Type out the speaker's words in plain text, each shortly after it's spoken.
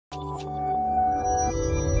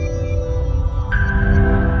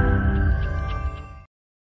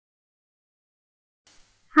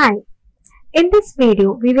Hi, in this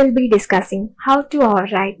video we will be discussing how to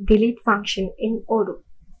override delete function in Odoo.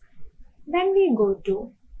 When we go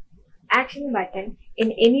to action button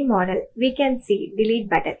in any model, we can see delete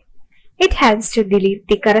button. It helps to delete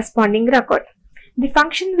the corresponding record. The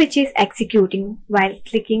function which is executing while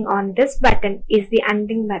clicking on this button is the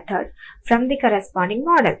unlink method from the corresponding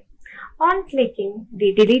model. On clicking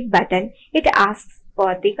the delete button, it asks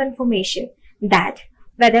for the confirmation that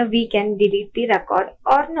whether we can delete the record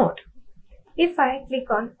or not. If I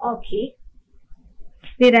click on OK,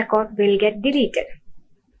 the record will get deleted.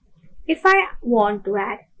 If I want to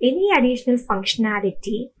add any additional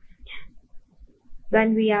functionality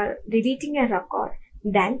when we are deleting a record,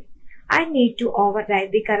 then I need to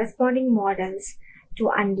override the corresponding models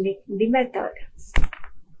to unlink the method.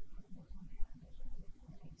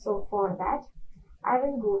 So for that, I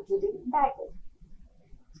will go to the backend.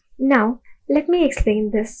 Now, let me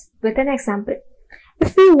explain this with an example.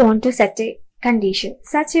 If we want to set a condition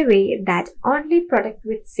such a way that only product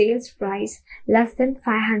with sales price less than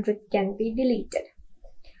 500 can be deleted.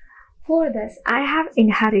 For this, I have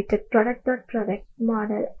inherited product.product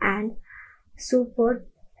model and super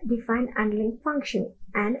defined unlink function,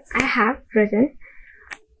 and I have written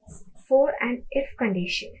for an if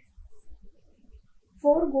condition.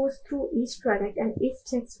 For goes through each product and if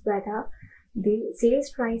checks whether the sales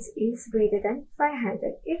price is greater than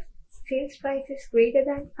 500. If sales price is greater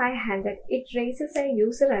than 500, it raises a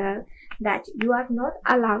user error that you are not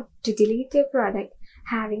allowed to delete a product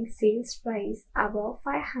having sales price above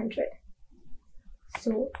 500.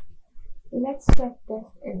 So let's check this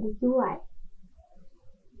in the UI.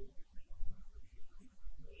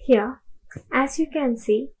 Here, as you can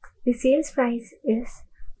see, the sales price is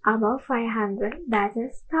above 500, that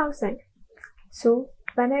is 1000. So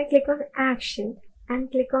when I click on action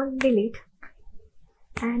and click on delete,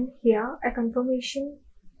 and here a confirmation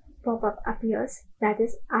pop-up appears, that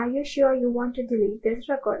is, are you sure you want to delete this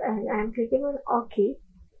record? And I am clicking on OK,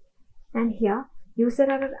 and here user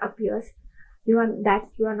error appears that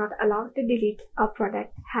you are not allowed to delete a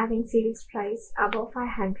product having sales price above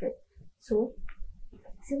 500. So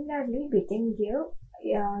similarly, we can give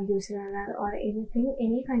user error or anything,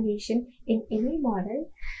 any condition in any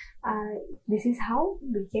model. This is how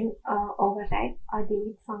we can override a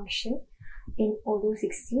delete function in Odoo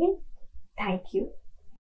 16. Thank you.